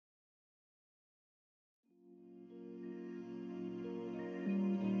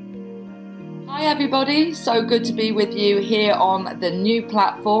Hi everybody, so good to be with you here on the new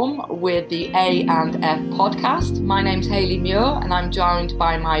platform with the A and F podcast. My name's Hayley Muir and I'm joined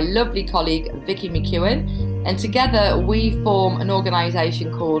by my lovely colleague Vicki McEwen, and together we form an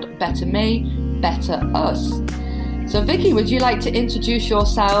organisation called Better Me, Better Us. So Vicki, would you like to introduce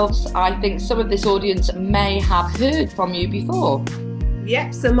yourselves? I think some of this audience may have heard from you before.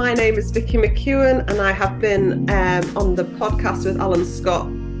 Yep, so my name is Vicki McEwen and I have been on the podcast with Alan Scott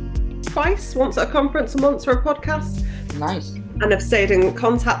twice, once at a conference and once for a podcast. Nice. And I've stayed in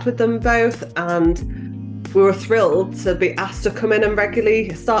contact with them both, and we were thrilled to be asked to come in and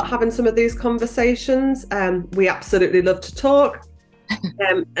regularly start having some of these conversations. We absolutely love to talk,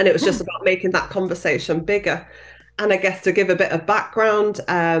 and it was just about making that conversation bigger. And I guess to give a bit of background,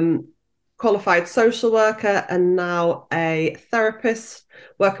 qualified social worker and now a therapist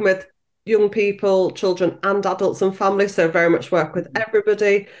working with young people, children and adults and families, so very much work with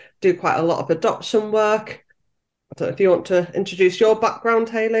everybody, do quite a lot of adoption work. I don't know if you want to introduce your background,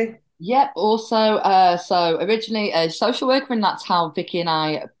 Hayley. Yep, also, so originally a social worker, and that's how Vicki and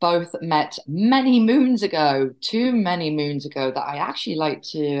I both met many moons ago, too many moons ago that I actually like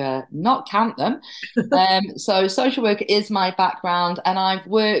to not count them. So social work is my background, and I've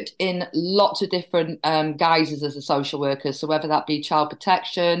worked in lots of different guises as a social worker. So whether that be child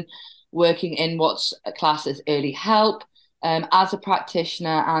protection, working in what's classed as early help, as a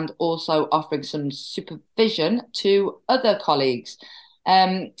practitioner, and also offering some supervision to other colleagues.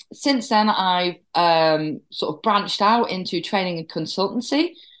 Since then, I've sort of branched out into training and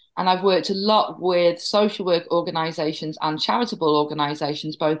consultancy, and I've worked a lot with social work organisations and charitable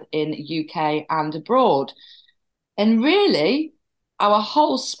organisations, both in UK and abroad. And really, our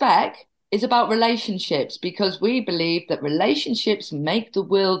whole spec is about relationships, because we believe that relationships make the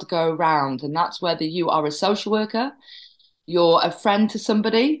world go round. And that's whether you are a social worker, you're a friend to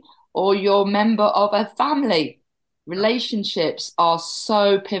somebody, or you're a member of a family. Relationships are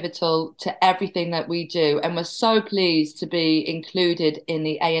so pivotal to everything that we do. And we're so pleased to be included in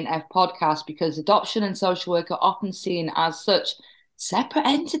the A&F podcast, because adoption and social work are often seen as such separate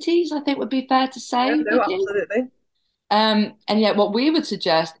entities, I think would be fair to say. Yeah, no, absolutely. And yet what we would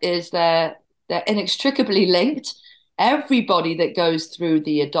suggest is they're inextricably linked. Everybody that goes through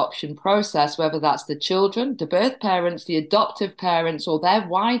the adoption process, whether that's the children, the birth parents, the adoptive parents, or their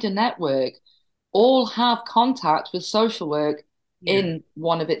wider network, all have contact with social work in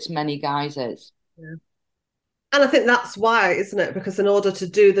one of its many guises. Yeah. And I think that's why, isn't it? Because in order to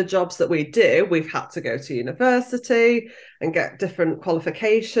do the jobs that we do, we've had to go to university and get different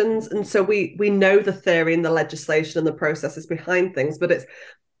qualifications. And so we know the theory and the legislation and the processes behind things, but it's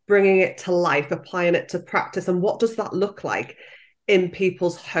bringing it to life, applying it to practice. And what does that look like in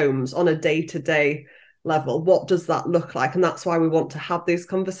people's homes on a day-to-day level? What does that look like? And that's why we want to have these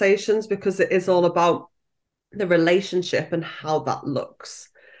conversations, because it is all about the relationship and how that looks.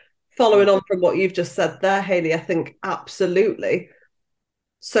 Following on from what you've just said there, Hayley, I think absolutely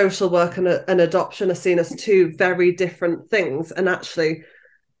social work and adoption are seen as two very different things. And actually,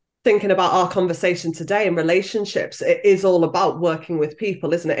 thinking about our conversation today in relationships, it is all about working with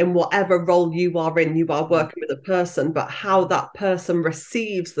people, isn't it? In whatever role you are in, you are working with a person, but how that person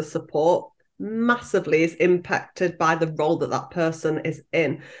receives the support massively is impacted by the role that person is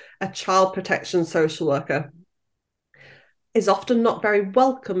in. A child protection social worker is often not very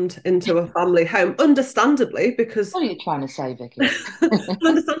welcomed into a family home, understandably, because... What are you trying to say, Vicki?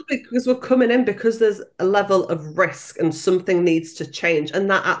 Understandably, because we're coming in because there's a level of risk and something needs to change.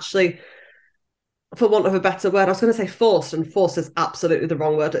 And that actually, for want of a better word, I was going to say forced, and force is absolutely the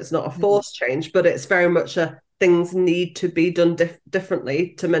wrong word. It's not a forced change, but it's very much things need to be done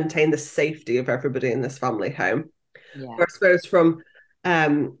differently to maintain the safety of everybody in this family home. Yeah. I suppose from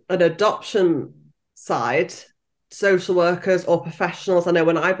an adoption side, social workers or professionals, I know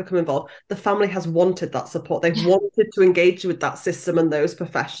when I become involved, the family has wanted that support. They've wanted to engage with that system and those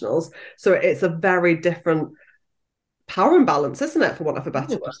professionals. So it's a very different power imbalance, isn't it, for want of a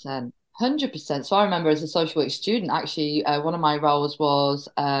better 100%. 100%. So I remember as a social work student, actually, one of my roles was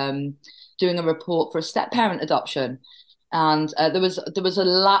doing a report for a step parent adoption. And there was a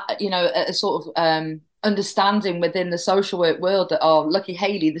lot, a sort of understanding within the social work world that, oh, lucky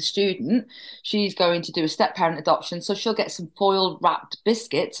Hayley, the student, she's going to do a step parent adoption, so she'll get some foil wrapped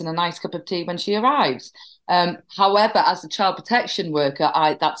biscuits and a nice cup of tea when she arrives. However, as a child protection worker,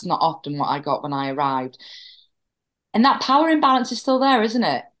 that's not often what I got when I arrived. And that power imbalance is still there, isn't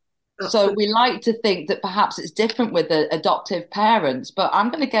it? So we like to think that perhaps it's different with the adoptive parents, but I'm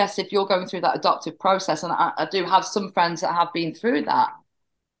going to guess if you're going through that adoptive process, and I do have some friends that have been through that,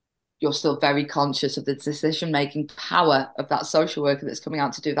 you're still very conscious of the decision-making power of that social worker that's coming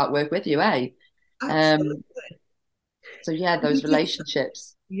out to do that work with you, eh? Absolutely. So yeah, those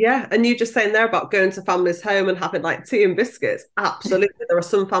relationships. Yeah, and you just saying there about going to families' home and having like tea and biscuits. Absolutely, there are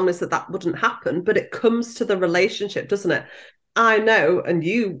some families that that wouldn't happen, but it comes to the relationship, doesn't it? I know, and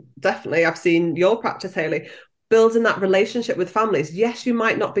you definitely, I've seen your practice, Hayley, building that relationship with families. Yes, you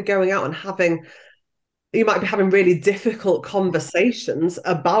might not be going out and having you might be having really difficult conversations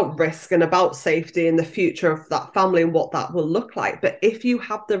about risk and about safety and the future of that family and what that will look like. But if you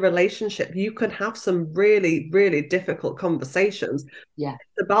have the relationship, you can have some really, really difficult conversations Yeah.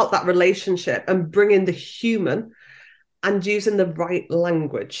 about that relationship and bringing the human and using the right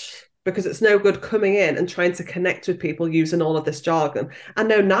language. Because it's no good coming in and trying to connect with people using all of this jargon. I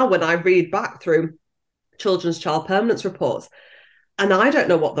know now when I read back through children's child permanence reports, and I don't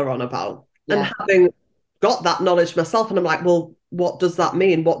know what they're on about. And Yeah. having got that knowledge myself, and I'm like, well, what does that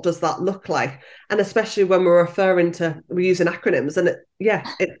mean? What does that look like? And especially when we're using acronyms, and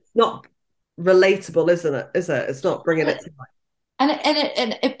it's not relatable, isn't it? Is it? It's not bringing it to life.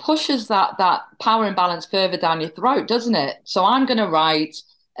 And it pushes that power imbalance further down your throat, doesn't it? So I'm going to write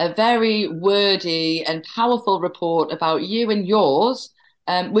a very wordy and powerful report about you and yours,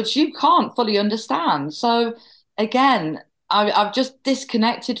 which you can't fully understand. So again, I've just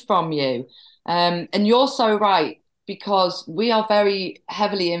disconnected from you, and you're so right because we are very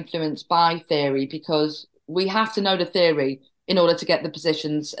heavily influenced by theory because we have to know the theory in order to get the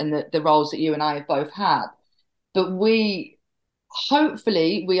positions and the roles that you and I have both had. But we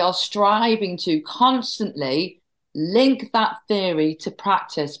hopefully we are striving to constantly link that theory to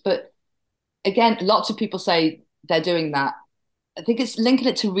practice. But again, lots of people say they're doing that. I think it's linking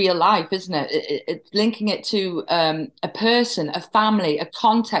it to real life, isn't it? It's linking it to a person, a family, a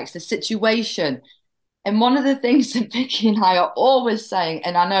context, a situation. And one of the things that Vicki and I are always saying,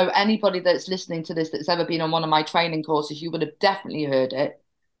 and I know anybody that's listening to this that's ever been on one of my training courses, you would have definitely heard it.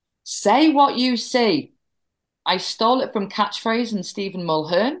 Say what you see. I stole it from Catchphrase and Stephen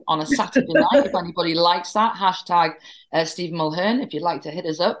Mulhern on a Saturday night. If anybody likes that, hashtag Stephen Mulhern. If you'd like to hit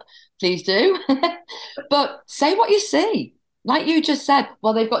us up, please do. But say what you see. Like you just said,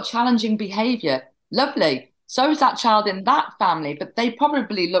 well, they've got challenging behavior. Lovely. So is that child in that family, but they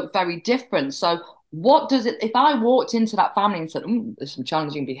probably look very different. So what does it, if I walked into that family and said, there's some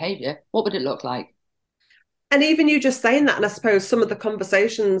challenging behavior, what would it look like? And even you just saying that, and I suppose some of the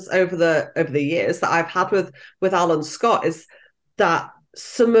conversations over the years that I've had with Alan Scott is that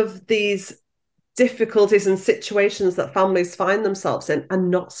some of these difficulties and situations that families find themselves in are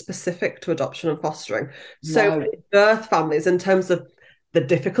not specific to adoption and fostering. So No, birth families, in terms of the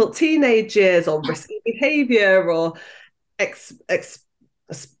difficult teenage years or risky behavior or ex, ex,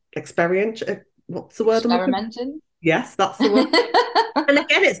 experience, what's the word I'm looking for? experimenting. Yes, that's the word. And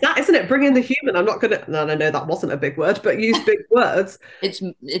again, it's that, isn't it? Bringing the human. I'm not going to, no, I know that wasn't a big word, but use big words.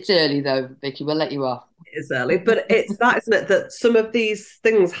 It's early though, Vicky. We'll let you off. It's early, but it's that, isn't it? That some of these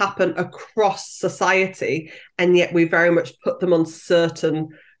things happen across society, and yet we very much put them on certain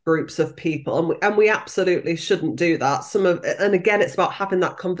groups of people, and we absolutely shouldn't do that. And again, it's about having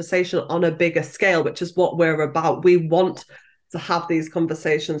that conversation on a bigger scale, which is what we're about. We want to have these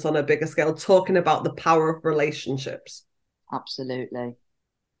conversations on a bigger scale, talking about the power of relationships. Absolutely.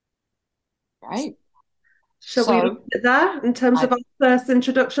 Right. Shall we leave So it there in terms of I our first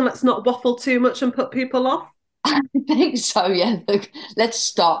introduction? Let's not waffle too much and put people off. think so, yeah. Look, let's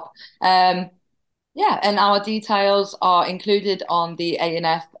stop. Yeah, and our details are included on the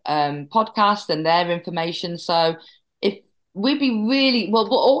A&F podcast and their information. So if we'd be really, well,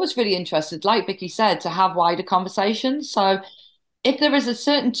 we're always really interested, like Vicky said, to have wider conversations. So if there is a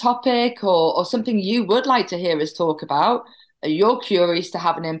certain topic or something you would like to hear us talk about, you're curious to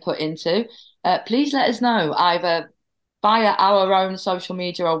have an input into, please let us know either via our own social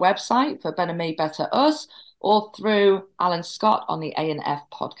media or website for Better Me, Better Us, or through Alan Scott on the A&F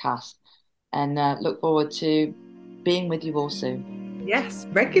podcast. And look forward to being with you all soon. Yes,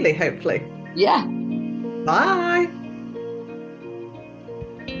 regularly, hopefully. Yeah. Bye.